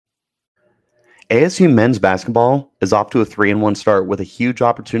ASU men's basketball is off to a 3-1 start with a huge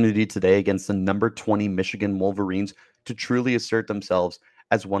opportunity today against the number 20 Michigan Wolverines to truly assert themselves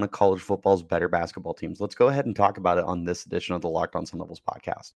as one of college football's better basketball teams. Let's go ahead and talk about it on this edition of the Locked On Sun Devils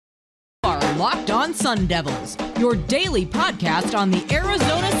podcast. Are Locked On Sun Devils, your daily podcast on the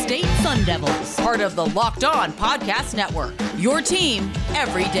Arizona State Sun Devils, part of the Locked On Podcast Network, your team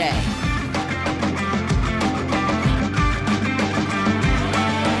every day.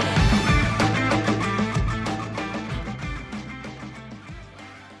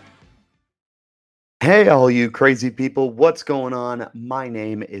 Hey, all you crazy people, what's going on? My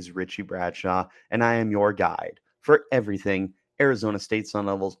name is Richie Bradshaw, and I am your guide for everything Arizona State Sun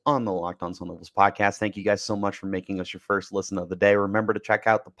Devils on the Locked On Sun Devils podcast. Thank you guys so much for making us your first listen of the day. Remember to check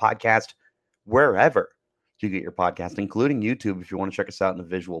out the podcast wherever you get your podcast, including YouTube if you want to check us out in a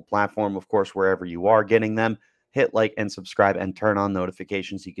visual platform. Of course, wherever you are getting them, hit like and subscribe and turn on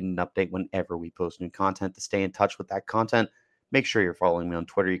notifications so you can update whenever we post new content. To stay in touch with that content, make sure you're following me on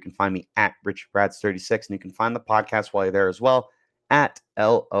Twitter. You can find me at RichieBrads36, and you can find the podcast while you're there as well at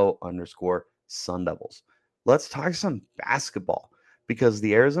LO_Sun Devils. Let's talk some basketball because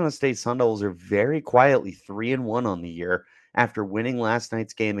the Arizona State Sun Devils are very quietly 3-1 on the year after winning last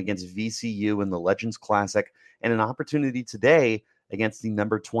night's game against VCU in the Legends Classic and an opportunity today against the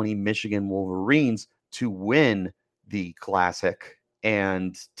number 20 Michigan Wolverines to win the Classic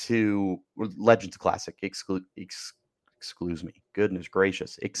and to Legends Classic, excuse me,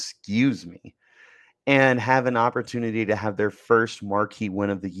 and have an opportunity to have their first marquee win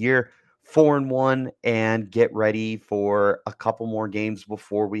of the year, 4-1, and get ready for a couple more games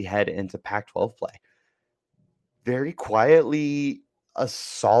before we head into Pac-12 play. Very quietly, a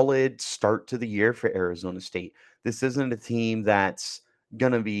solid start to the year for Arizona State. This isn't a team that's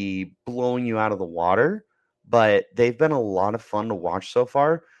going to be blowing you out of the water, but they've been a lot of fun to watch so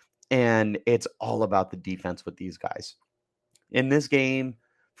far, and it's all about the defense with these guys. In this game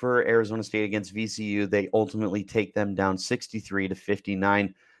for Arizona State against VCU, they ultimately take them down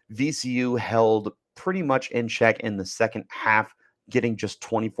 63-59. VCU held pretty much in check in the second half, getting just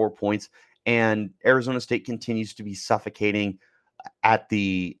 24 points. And Arizona State continues to be suffocating at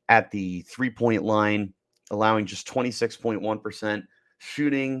the 3-point line, allowing just 26.1%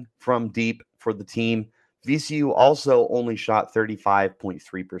 shooting from deep for the team. VCU also only shot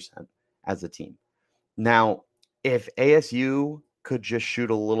 35.3% as a team. Now, if ASU could just shoot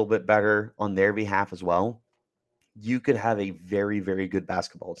a little bit better on their behalf as well, you could have a very, very good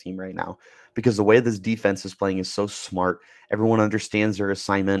basketball team right now because the way this defense is playing is so smart. Everyone understands their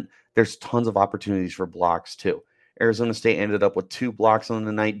assignment. There's tons of opportunities for blocks too. Arizona State ended up with 2 blocks on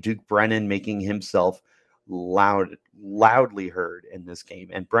the night. Duke Brennan making himself loudly heard in this game.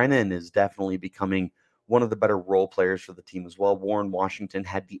 And Brennan is definitely becoming one of the better role players for the team as well. Warren Washington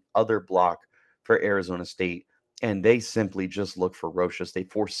had the other block for Arizona State, and they simply just look ferocious. They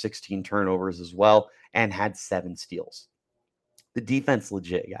forced 16 turnovers as well and had 7 steals. The defense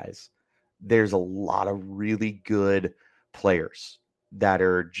legit, guys. There's a lot of really good players that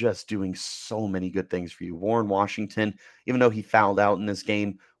are just doing so many good things for you. Warren Washington, even though he fouled out in this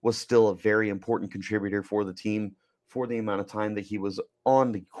game, was still a very important contributor for the team for the amount of time that he was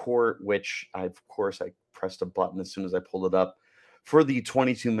on the court, which I pressed a button as soon as I pulled it up. For the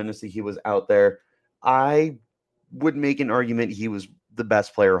 22 minutes that he was out there, I would make an argument he was the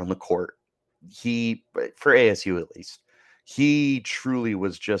best player on the court. For ASU at least, he truly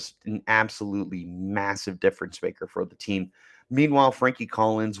was just an absolutely massive difference maker for the team. Meanwhile, Frankie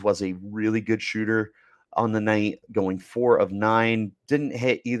Collins was a really good shooter on the night, going 4 of 9. Didn't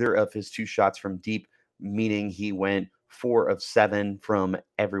hit either of his 2 shots from deep, meaning he went 4 of 7 from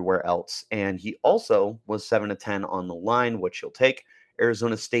everywhere else. And he also was 7 of 10 on the line, which he'll take.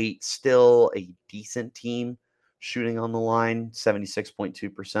 Arizona State still a decent team shooting on the line,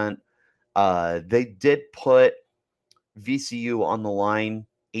 76.2%. They did put VCU on the line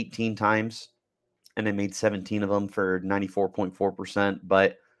 18 times, and they made 17 of them for 94.4%.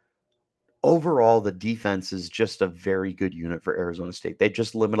 But overall, the defense is just a very good unit for Arizona State. They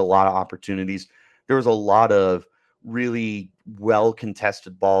just limit a lot of opportunities. There was a lot of really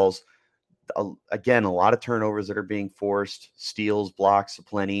well-contested balls. Again, a lot of turnovers that are being forced, steals, blocks,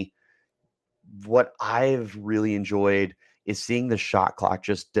 aplenty. What I've really enjoyed is seeing the shot clock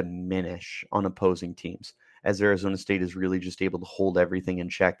just diminish on opposing teams as Arizona State is really just able to hold everything in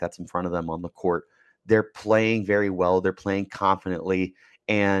check that's in front of them on the court. They're playing very well. They're playing confidently.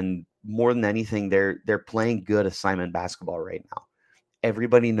 And more than anything, they're playing good assignment basketball right now.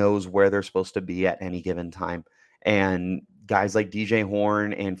 Everybody knows where they're supposed to be at any given time. And guys like DJ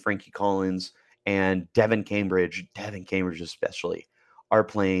Horne and Frankie Collins and Devin Cambridge especially, are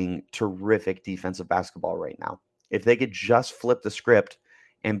playing terrific defensive basketball right now. If they could just flip the script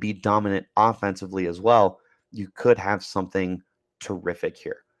and be dominant offensively as well, you could have something terrific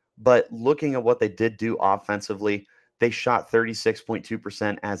here. But looking at what they did do offensively, they shot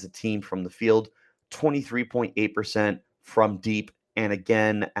 36.2% as a team from the field, 23.8% from deep, and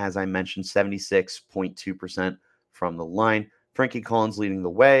again, as I mentioned, 76.2% from the line. Frankie Collins leading the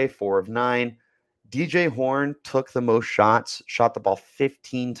way, 4 of 9. DJ Horne took the most shots, shot the ball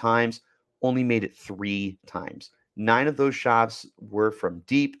 15 times, only made it 3 times. 9 of those shots were from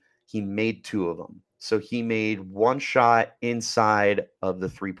deep. He made 2 of them. So he made 1 shot inside of the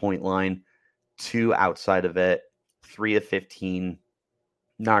 3-point line, 2 outside of it, 3 of 15.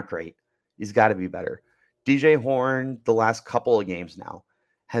 Not great. He's got to be better. DJ Horne, the last couple of games now,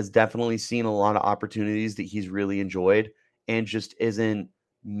 has definitely seen a lot of opportunities that he's really enjoyed and just isn't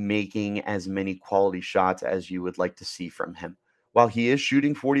making as many quality shots as you would like to see from him. While he is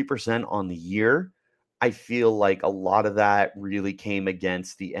shooting 40% on the year, I feel like a lot of that really came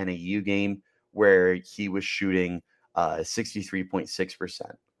against the NAU game where he was shooting 63.6%.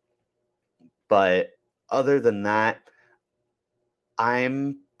 But other than that,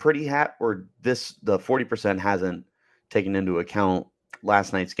 I'm pretty happy, or the 40% hasn't taken into account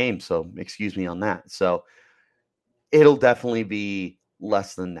last night's game. So excuse me on that. So it'll definitely be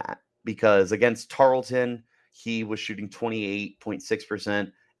less than that because against Tarleton, he was shooting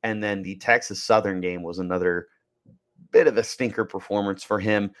 28.6%. And then the Texas Southern game was another bit of a stinker performance for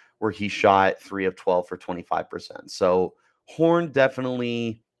him where he shot 3 of 12 for 25%. So Horne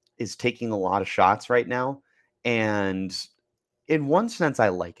definitely is taking a lot of shots right now. And in one sense, I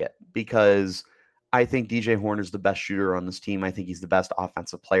like it because I think DJ Horne is the best shooter on this team. I think he's the best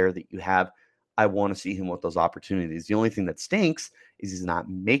offensive player that you have. I want to see him with those opportunities. The only thing that stinks is he's not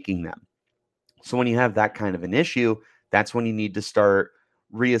making them. So when you have that kind of an issue, that's when you need to start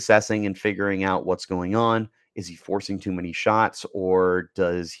reassessing and figuring out what's going on. Is he forcing too many shots, or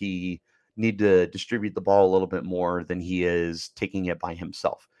does he need to distribute the ball a little bit more than he is taking it by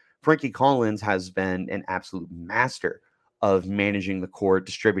himself? Frankie Collins has been an absolute master of managing the court,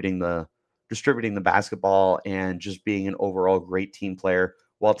 distributing the basketball, and just being an overall great team player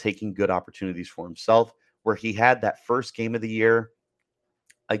while taking good opportunities for himself. Where he had that first game of the year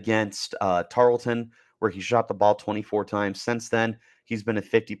against Tarleton, where he shot the ball 24 times. Since then, he's been a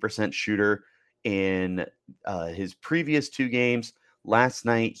 50% shooter in his previous 2 games. Last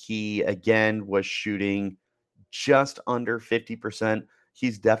night, he again was shooting just under 50%.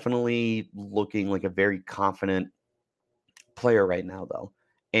 He's definitely looking like a very confident player right now, though.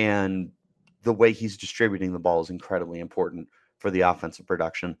 And the way he's distributing the ball is incredibly important for the offensive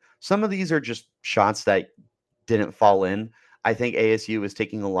production. Some of these are just shots that didn't fall in. I think ASU is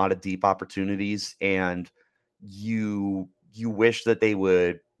taking a lot of deep opportunities, and you wish that they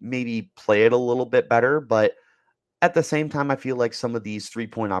would maybe play it a little bit better. But at the same time, I feel like some of these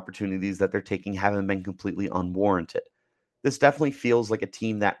 3-point opportunities that they're taking haven't been completely unwarranted. This definitely feels like a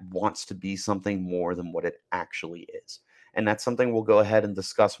team that wants to be something more than what it actually is. And that's something we'll go ahead and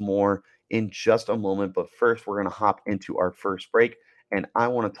discuss more in just a moment. But first, we're going to hop into our first break. And I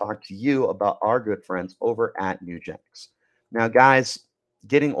want to talk to you about our good friends over at Nugenix. Now, guys,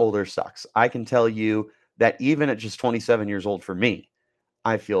 getting older sucks. I can tell you that even at just 27 years old for me,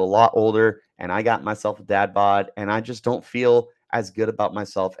 I feel a lot older, and I got myself a dad bod, and I just don't feel as good about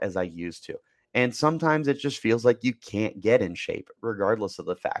myself as I used to. And sometimes it just feels like you can't get in shape, regardless of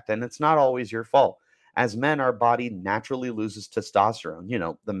the fact. And it's not always your fault. As men, our body naturally loses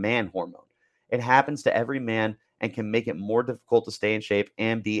testosterone, the man hormone. It happens to every man and can make it more difficult to stay in shape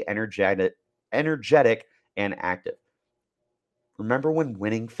and be energetic and active. Remember when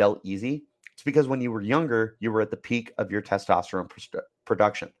winning felt easy? It's because when you were younger, you were at the peak of your testosterone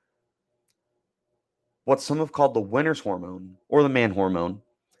production. What some have called the winner's hormone or the man hormone.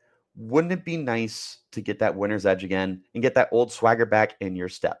 Wouldn't it be nice to get that winner's edge again and get that old swagger back in your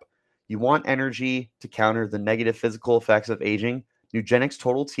step? You want energy to counter the negative physical effects of aging? Nugenix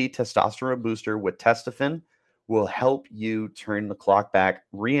Total T Testosterone Booster with Testofen will help you turn the clock back,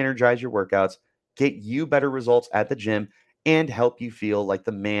 re-energize your workouts, get you better results at the gym, and help you feel like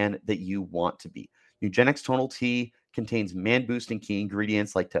the man that you want to be. Nugenix Total T contains man-boosting key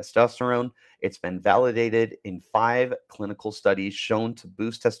ingredients like testosterone. It's been validated in 5 clinical studies shown to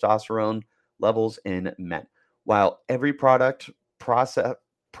boost testosterone levels in men. While every product professes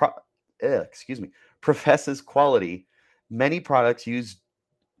quality, many products use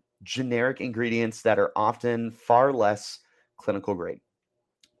generic ingredients that are often far less clinical grade.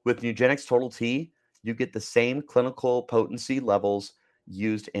 With Nugenix Total T, you get the same clinical potency levels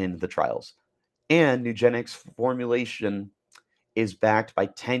used in the trials. And Nugenix formulation is backed by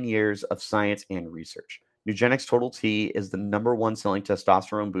 10 years of science and research. Nugenix Total T is the #1 selling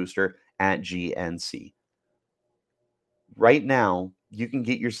testosterone booster at GNC. Right now, you can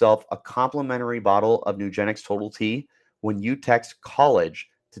get yourself a complimentary bottle of Nugenix Total T when you text college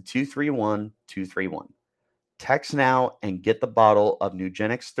to 231231. Text now and get the bottle of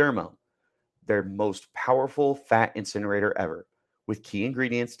Nugenix Thermo, their most powerful fat incinerator ever, with key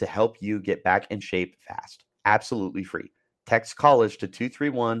ingredients to help you get back in shape fast. Absolutely free. Text college to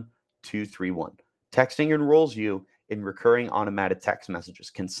 231231. Texting enrolls you in recurring automated text messages.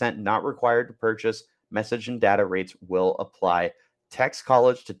 Consent not required to purchase. Message and data rates will apply. Text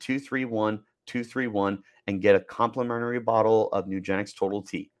college to 231231 and get a complimentary bottle of Nugenix Total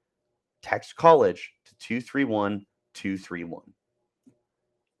T. Text college to 231231.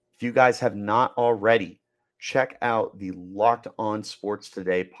 If you guys have not already, check out the Locked On Sports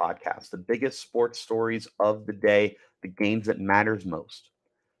Today podcast, the biggest sports stories of the day, the games that matters most.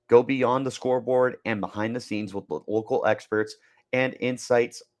 Go beyond the scoreboard and behind the scenes with local experts and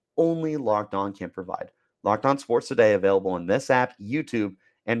insights only Locked On can provide. Locked On Sports Today, available on this app, YouTube,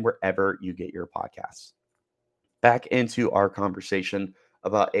 and wherever you get your podcasts. Back into our conversation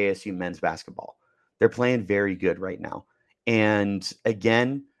about ASU men's basketball. They're playing very good right now. And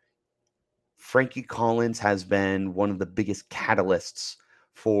again, Frankie Collins has been one of the biggest catalysts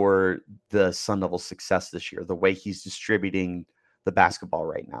for the Sun Devils' success this year, the way he's distributing the basketball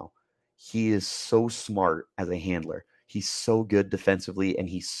right now. He is so smart as a handler. He's so good defensively, and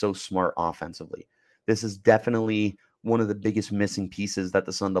he's so smart offensively. This is definitely one of the biggest missing pieces that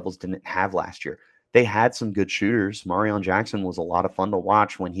the Sun Devils didn't have last year. They had some good shooters. Marion Jackson was a lot of fun to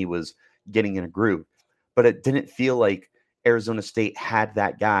watch when he was getting in a groove, but it didn't feel like Arizona State had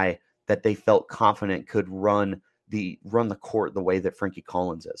that guy that they felt confident could run the court the way that Frankie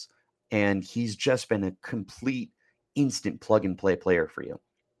Collins is. And he's just been a complete instant plug-and-play player for you.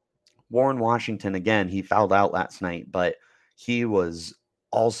 Warren Washington, again, he fouled out last night, but he was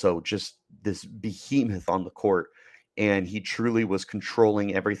also just this behemoth on the court, and he truly was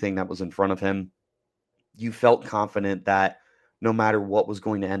controlling everything that was in front of him. You felt confident that no matter what was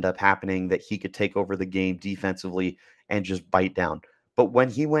going to end up happening, that he could take over the game defensively and just bite down. But when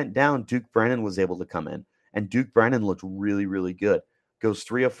he went down, Duke Brennan was able to come in, and Duke Brennan looked really, really good. Goes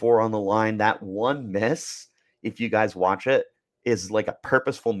 3 of 4 on the line. That one miss, if you guys watch it, is like a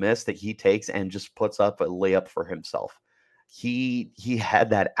purposeful miss that he takes and just puts up a layup for himself. He had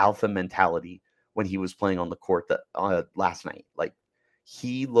that alpha mentality when he was playing on the court last night. Like,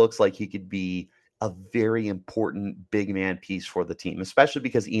 he looks like he could be a very important big man piece for the team, especially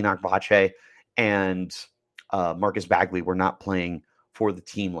because Enoch Bache and Marcus Bagley were not playing for the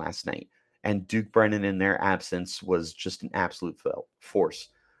team last night. And Duke Brennan in their absence was just an absolute force.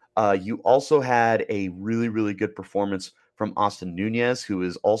 You also had a really, really good performance from Austin Nunez, who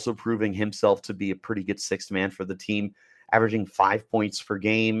is also proving himself to be a pretty good sixth man for the team, averaging 5 points per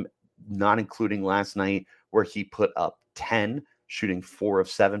game, not including last night where he put up 10, shooting 4 of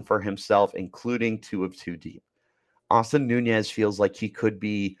 7 for himself, including 2 of 2 deep. Austin Nunez feels like he could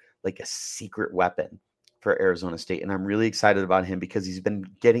be like a secret weapon for Arizona State, and I'm really excited about him because he's been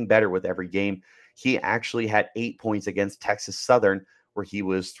getting better with every game. He actually had 8 points against Texas Southern, where he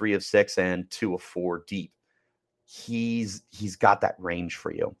was 3 of 6 and 2 of 4 deep. He's got that range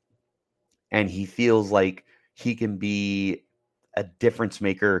for you, and he feels like he can be a difference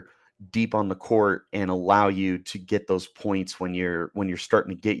maker deep on the court and allow you to get those points when you're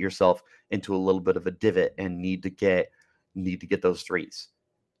starting to get yourself into a little bit of a divot and need to get those threes.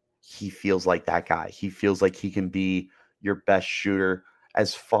 He feels like that guy. He feels like he can be your best shooter.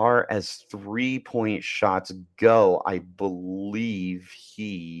 As far as 3-point shots go, I believe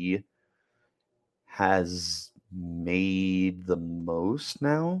he has made the most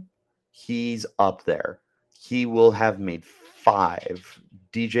now. He's up there. He will have made 5.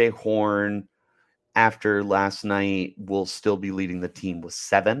 DJ Horn, after last night, will still be leading the team with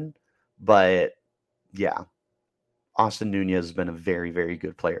 7. But yeah, Austin Nunez has been a very, very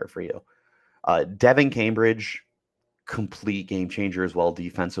good player for you. Devin Cambridge, complete game changer as well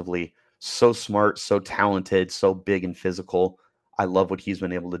defensively. So smart, so talented, so big and physical. I love what he's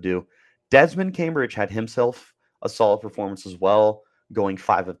been able to do. Desmond Cambridge had himself a solid performance as well, going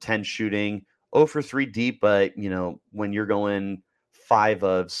 5 of 10 shooting, 0 for 3 deep, but when you're going 5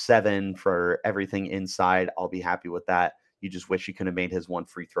 of 7 for everything inside, I'll be happy with that. You just wish he could have made his one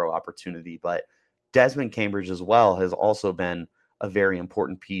free throw opportunity. But Desmond Cambridge as well has also been a very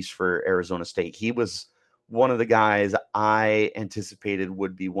important piece for Arizona State. He was one of the guys I anticipated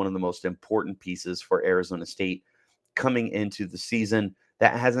would be one of the most important pieces for Arizona State coming into the season.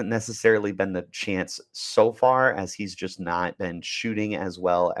 That hasn't necessarily been the chance so far, as he's just not been shooting as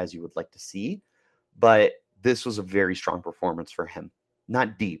well as you would like to see. But this was a very strong performance for him.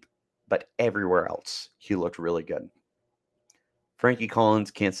 Not deep, but everywhere else, he looked really good. Frankie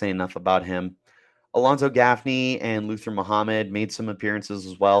Collins, can't say enough about him. Alonzo Gaffney and Luther Muhammad made some appearances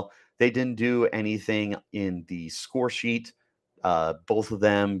as well. They didn't do anything in the score sheet. Both of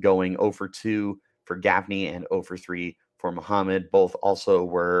them going 0 for 2 for Gaffney and 0 for 3 for Muhammad. Both also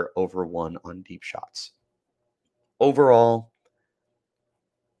were over 1 on deep shots. Overall,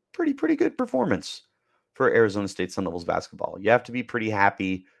 pretty good performance for Arizona State Sun Devils basketball. You have to be pretty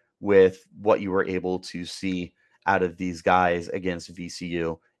happy with what you were able to see out of these guys against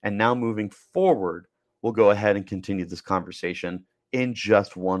VCU. And now moving forward, we'll go ahead and continue this conversation in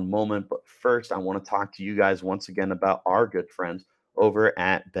just one moment. But first, I want to talk to you guys once again about our good friends over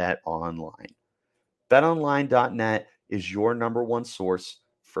at BetOnline. BetOnline.net is your number one source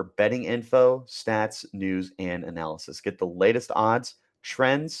for betting info, stats, news, and analysis. Get the latest odds,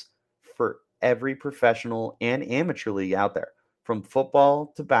 trends for every professional and amateur league out there, from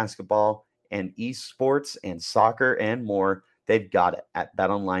football to basketball and esports and soccer and more. They've got it at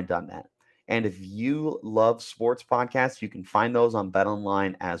betonline.net. And if you love sports podcasts, you can find those on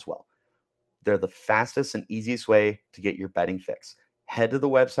BetOnline as well. They're the fastest and easiest way to get your betting fix. Head to the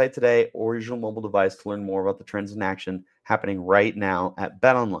website today or use your mobile device to learn more about the trends in action happening right now at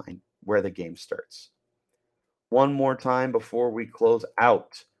BetOnline, where the game starts. One more time before we close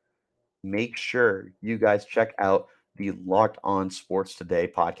out, make sure you guys check out the Locked On Sports Today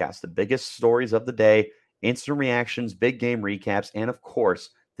podcast. The biggest stories of the day, instant reactions, big game recaps, and of course,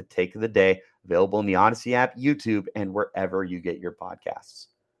 the take of the day, available in the Odyssey app, YouTube, and wherever you get your podcasts.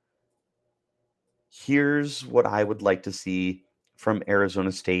 Here's what I would like to see from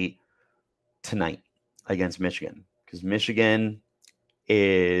Arizona State tonight against Michigan, because Michigan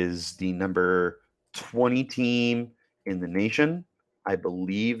is the number 20 team in the nation. I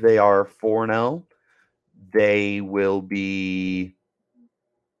believe they are 4-0. They will be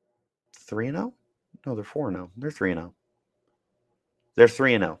 3-0? No, they're 4-0. They're 3-0. They're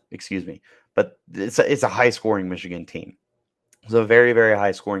 3-0, excuse me. But it's a high-scoring Michigan team. It's a very, very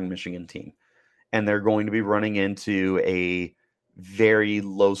high-scoring Michigan team. And they're going to be running into a very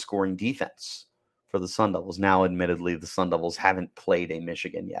low-scoring defense for the Sun Devils. Now, admittedly, the Sun Devils haven't played a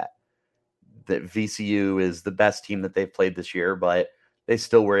Michigan yet. The VCU is the best team that they've played this year, but they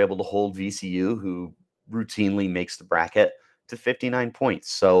still were able to hold VCU, who routinely makes the bracket, to 59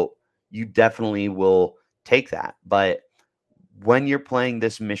 points. So you definitely will take that. But when you're playing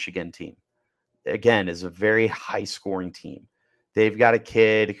this Michigan team, again, is a very high-scoring team. They've got a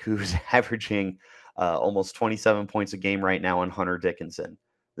kid who's averaging almost 27 points a game right now on Hunter Dickinson.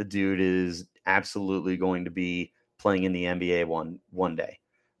 The dude is absolutely going to be playing in the NBA one day.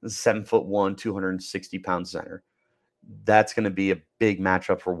 7'1", 260-pound center. That's going to be a big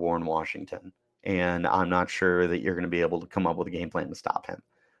matchup for Warren Washington. And I'm not sure that you're going to be able to come up with a game plan to stop him.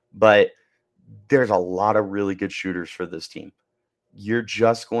 But there's a lot of really good shooters for this team. You're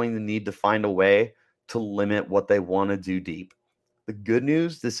just going to need to find a way to limit what they want to do deep. The good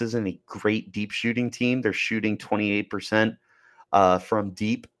news, this isn't a great deep shooting team. They're shooting 28% from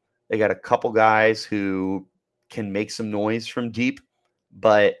deep. They got a couple guys who can make some noise from deep,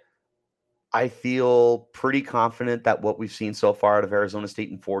 but I feel pretty confident that what we've seen so far out of Arizona State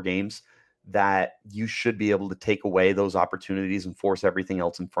in 4 games, that you should be able to take away those opportunities and force everything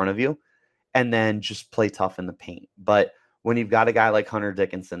else in front of you, and then just play tough in the paint. But when you've got a guy like Hunter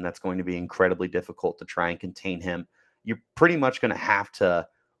Dickinson, that's going to be incredibly difficult to try and contain him. You're pretty much going to have to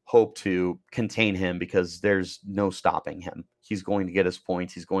hope to contain him, because there's no stopping him. He's going to get his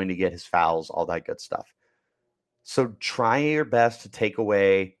points. He's going to get his fouls, all that good stuff. So try your best to take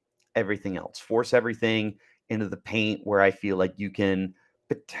away everything else. Force everything into the paint, where I feel like you can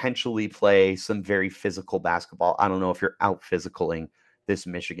potentially play some very physical basketball. I don't know if you're out physicaling this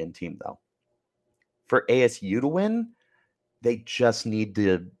Michigan team, though. For ASU to win, they just need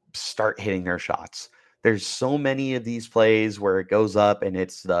to start hitting their shots. There's so many of these plays where it goes up and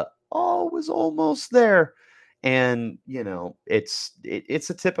it's it was almost there. And, it's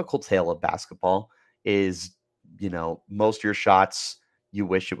a typical tale of basketball is, most of your shots, you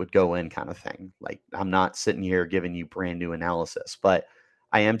wish it would go in, kind of thing. Like, I'm not sitting here giving you brand new analysis, but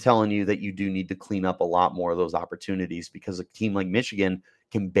I am telling you that you do need to clean up a lot more of those opportunities, because a team like Michigan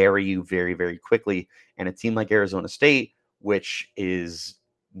can bury you very, very quickly. And a team like Arizona State, which is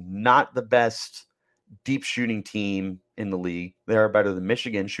not the best deep shooting team in the league, they are better than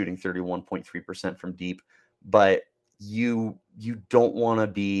Michigan, shooting 31.3% from deep. But you don't want to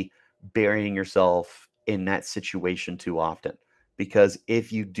be burying yourself in that situation too often, because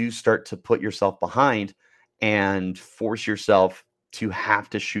if you do start to put yourself behind and force yourself to have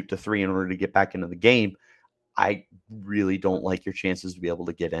to shoot the three in order to get back into the game, I really don't like your chances to be able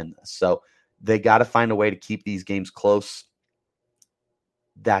to get in this. So they got to find a way to keep these games close.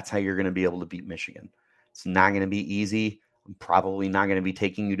 That's how you're going to be able to beat Michigan. It's not going to be easy. I'm probably not going to be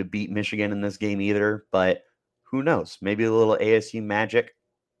taking you to beat Michigan in this game either, but who knows? Maybe a little ASU magic.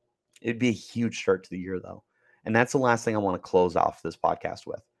 It'd be a huge start to the year, though. And that's the last thing I want to close off this podcast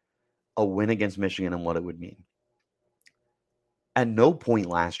with. A win against Michigan and what it would mean. At no point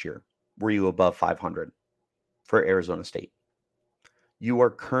last year were you above 500 for Arizona State. You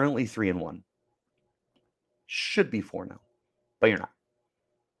are currently 3-1. Should be 4 now, but you're not.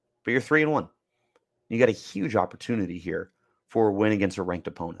 But you're 3-1. You got a huge opportunity here for a win against a ranked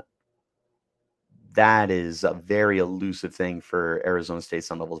opponent. That is a very elusive thing for Arizona State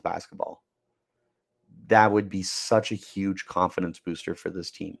Sun Devils basketball. That would be such a huge confidence booster for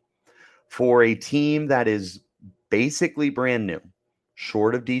this team. For a team that is basically brand new,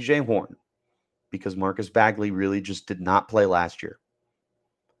 short of DJ Horn, because Marcus Bagley really just did not play last year.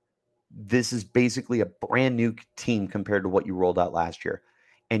 This is basically a brand new team compared to what you rolled out last year.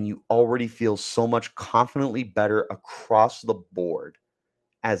 And you already feel so much confidently better across the board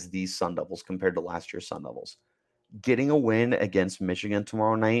as these Sun Devils compared to last year's Sun Devils. Getting a win against Michigan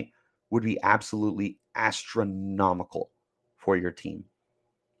tomorrow night would be absolutely astronomical for your team.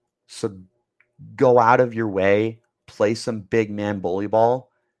 So go out of your way, play some big man bully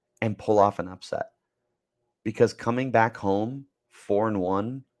ball, and pull off an upset. Because coming back home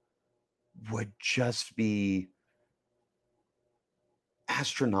 4-1 would just be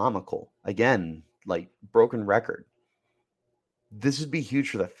astronomical. Again, like broken record. This would be huge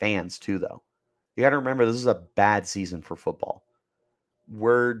for the fans too, though. You got to remember, this is a bad season for football.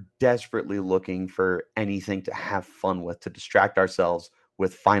 We're desperately looking for anything to have fun with, to distract ourselves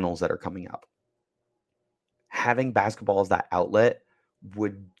with finals that are coming up. Having basketball as that outlet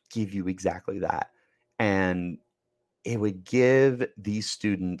would give you exactly that. And it would give these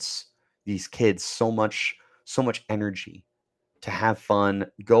students, these kids, so much energy to have fun,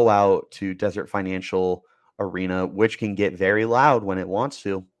 go out to Desert Financial Arena, which can get very loud when it wants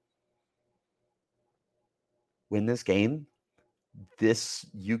to. Win this game,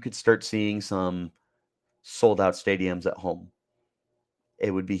 you could start seeing some sold out stadiums at home.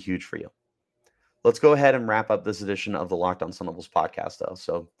 It would be huge for you. Let's go ahead and wrap up this edition of the Locked On Sun Devils podcast, though.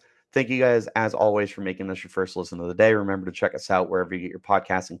 So thank you guys, as always, for making this your first listen of the day. Remember to check us out wherever you get your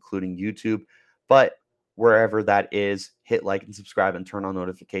podcasts, including YouTube. But wherever that is, hit like and subscribe and turn on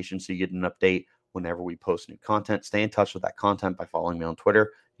notifications so you get an update whenever we post new content. Stay in touch with that content by following me on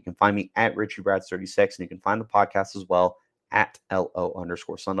Twitter. You can find me at RichieBrad36, and you can find the podcast as well at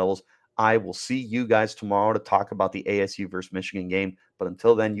LO_Sun Devils. I will see you guys tomorrow to talk about the ASU versus Michigan game. But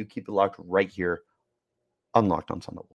until then, you keep it locked right here on Locked On Sun Devils.